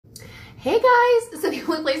Hey guys, so the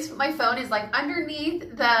only place to put my phone is like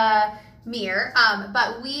underneath the mirror,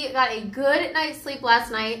 but we got a good night's sleep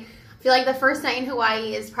last night. I feel like the first night in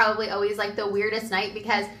Hawaii is probably always like the weirdest night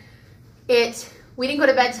because we didn't go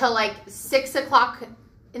to bed till like 6 o'clock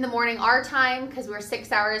in the morning our time because we were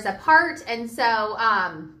 6 hours apart, and so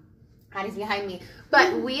Addie's behind me,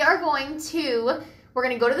 but we're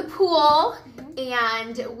gonna go to the pool,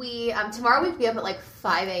 and we tomorrow we'd be up at like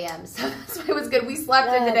 5 a.m. So that's why it was good. We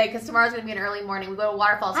slept in today because tomorrow's gonna be an early morning. We go to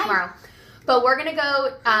waterfalls tomorrow, but we're gonna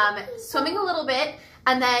go swimming a little bit,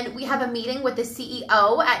 and then we have a meeting with the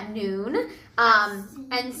CEO at noon.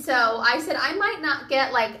 And so I said I might not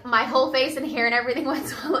get like my whole face and hair and everything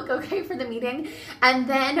once I look okay for the meeting, and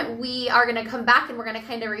then we are gonna come back and we're gonna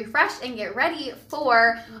kind of refresh and get ready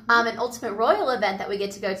for an Ultimate Royal event that we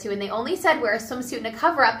get to go to. And they only said wear a swimsuit and a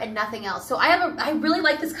cover up and nothing else. So I really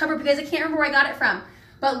like this cover up because I can't remember where I got it from.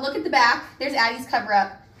 But look at the back. There's Addie's cover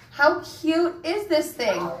up. How cute is this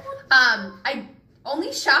thing? I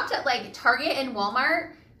only shopped at like Target and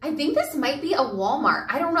Walmart. I think this might be a Walmart.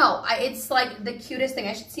 I don't know. It's like the cutest thing.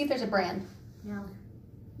 I should see if there's a brand. No.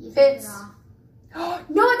 Fits.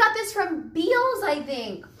 No, I got this from Beals, I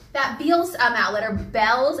think. That Beals outlet or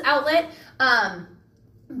Bell's outlet.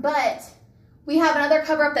 But we have another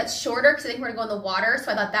cover up that's shorter because I think we're gonna go in the water.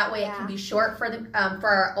 So I thought that way it can be short for the for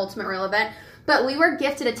our Ultimate Royal event. But we were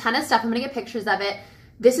gifted a ton of stuff. I'm gonna get pictures of it.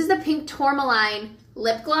 This is the pink Tourmaline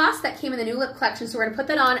lip gloss that came in the new lip collection, so we're gonna put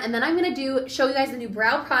that on, and then I'm gonna show you guys the new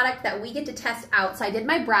brow product that we get to test out. So I did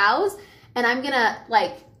my brows, and I'm gonna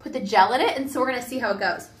like put the gel in it, and so we're gonna see how it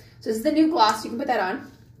goes. So this is the new gloss. You can put that on.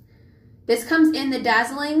 This comes in the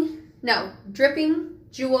Dripping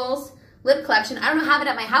Jewels lip collection. I don't have it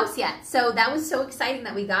at my house yet, so that was so exciting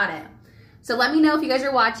that we got it. So let me know if you guys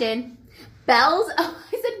are watching. Bells. Oh,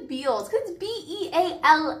 I said Beals because it's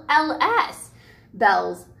B-E-A-L-L-S.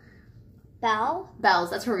 Bells. Bells,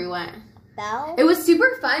 that's where we went. Bell? It was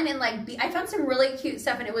super fun, and like I found some really cute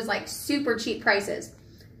stuff, and it was like super cheap prices.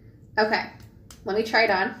 Okay, let me try it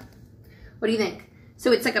on. What do you think?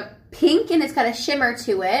 So it's like a pink, and it's got a shimmer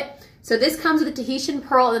to it. So this comes with a Tahitian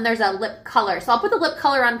pearl, and then there's a lip color. So I'll put the lip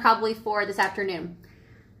color on probably for this afternoon.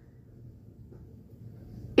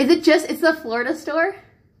 Is it it's the Florida store?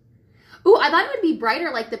 Ooh, I thought it would be brighter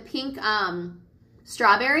like the pink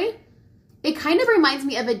strawberry. It kind of reminds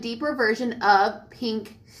me of a deeper version of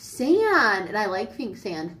pink sand, and I like pink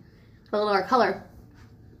sand. A little more color.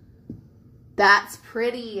 That's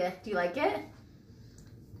pretty. Do you like it?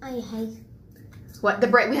 I hate. What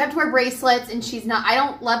we have to wear bracelets, and she's not. I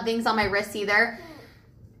don't love things on my wrists either,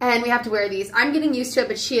 and we have to wear these. I'm getting used to it,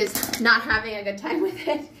 but she is not having a good time with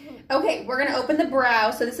it. Okay, we're gonna open the brow.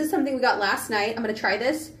 So this is something we got last night. I'm gonna try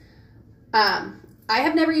this. I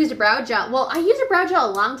have never used a brow gel. Well, I used a brow gel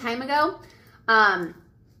a long time ago.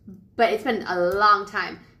 But it's been a long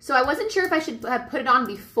time. So I wasn't sure if I should have put it on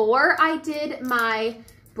before I did my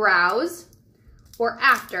brows or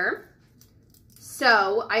after.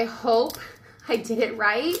 So I hope I did it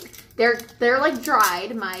right. They're like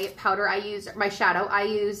dried. My powder my shadow, I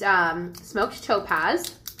use smoked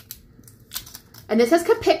topaz. And this has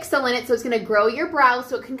Capixyl in it, so it's gonna grow your brows,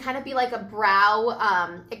 so it can kind of be like a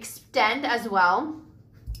brow extend as well.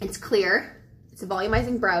 It's clear. It's a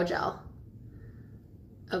volumizing brow gel.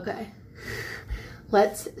 Okay,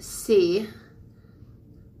 let's see.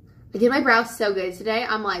 I did my brows so good today.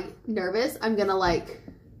 I'm like nervous. I'm gonna like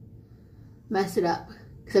mess it up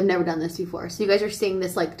because I've never done this before. So you guys are seeing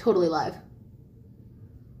this like totally live.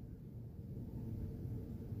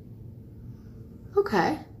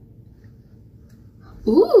 Okay.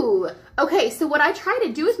 Ooh. Okay, so what I try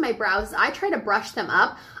to do with my brows is I try to brush them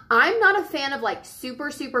up. I'm not a fan of like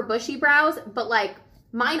super bushy brows, but like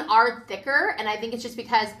mine are thicker, and I think it's just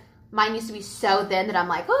because mine used to be so thin that I'm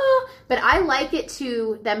like, oh, but I like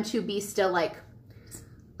them to be still like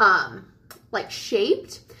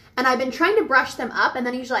shaped. And I've been trying to brush them up, and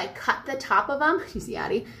then usually I cut the top of them. You see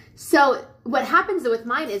Addie? So what happens though with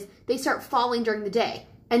mine is they start falling during the day.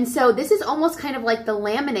 And so this is almost kind of like the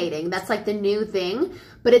laminating. That's like the new thing,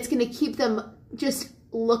 but it's gonna keep them just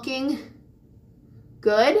looking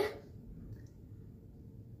good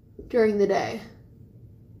during the day.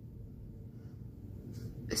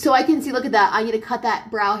 So I can see, look at that. I need to cut that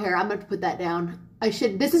brow hair. I'm going to put that down. This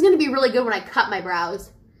is going to be really good when I cut my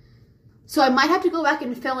brows. So I might have to go back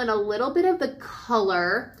and fill in a little bit of the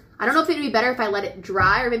color. I don't know if it would be better if I let it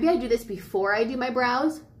dry, or maybe I do this before I do my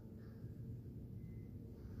brows.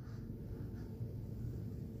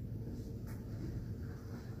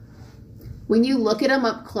 When you look at them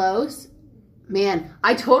up close, man,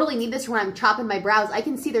 I totally need this when I'm chopping my brows. I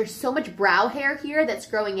can see there's so much brow hair here that's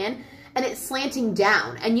growing in. and it's slanting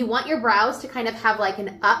down. And you want your brows to kind of have like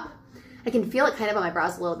an up. I can feel it kind of on my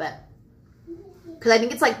brows a little bit. Because I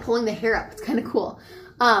think it's like pulling the hair up. It's kind of cool.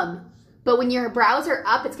 But when your brows are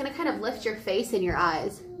up, it's going to kind of lift your face and your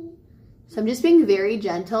eyes. So I'm just being very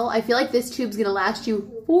gentle. I feel like this tube's going to last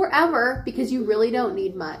you forever because you really don't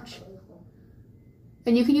need much.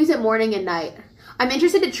 And you can use it morning and night. I'm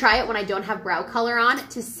interested to try it when I don't have brow color on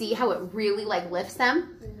to see how it really like lifts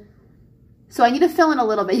them. So I need to fill in a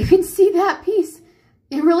little bit. You can see that piece.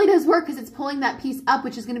 It really does work because it's pulling that piece up,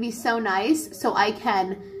 which is going to be so nice. So I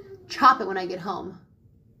can chop it when I get home.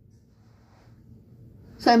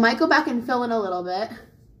 So I might go back and fill in a little bit.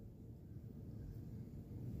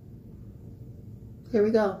 Here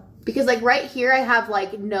we go. Because like right here, I have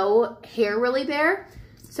like no hair really there.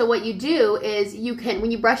 So what you do is you can,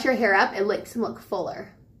 when you brush your hair up, it makes them look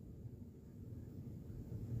fuller.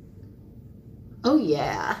 Oh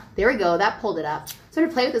yeah, there we go. That pulled it up. So I'm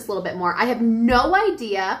gonna play with this a little bit more. I have no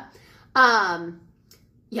idea.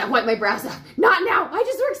 Yeah, wipe my brows out. Not now. I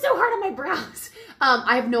just worked so hard on my brows.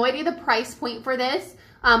 I have no idea the price point for this.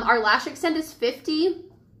 Our lash extend is $50.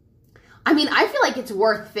 I mean, I feel like it's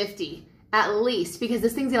worth $50 at least because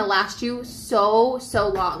this thing's gonna last you so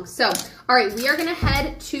long. So, all right, we are gonna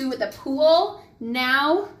head to the pool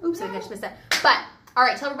now. Oops, I just missed that. But, all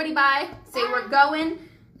right, tell everybody bye. Say we're going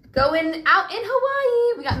out in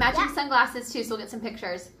Hawaii. We got matching sunglasses too, so we'll get some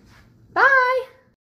pictures. Bye.